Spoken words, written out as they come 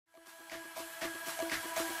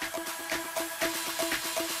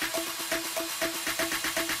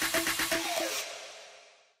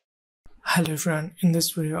Hello everyone, in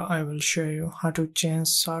this video I will show you how to change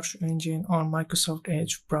search engine on Microsoft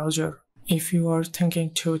Edge browser. If you are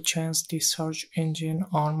thinking to change the search engine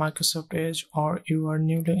on Microsoft Edge, or you are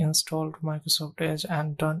newly installed Microsoft Edge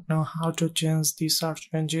and don't know how to change the search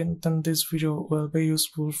engine, then this video will be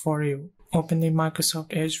useful for you. Open the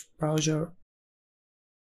Microsoft Edge browser.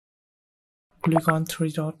 Click on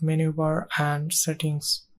three-dot menu bar and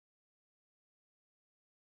settings.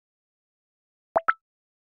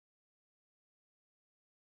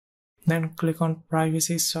 Then click on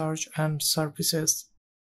Privacy, Search and Services.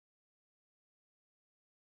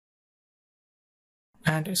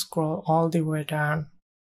 And scroll all the way down.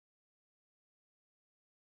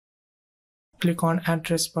 Click on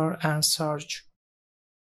Address Bar and Search.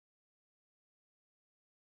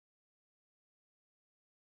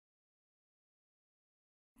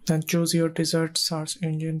 Then choose your desired search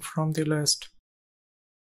engine from the list.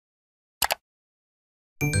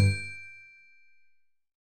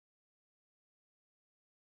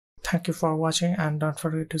 Thank you for watching and don't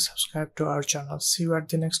forget to subscribe to our channel. See you at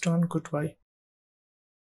the next one. Goodbye.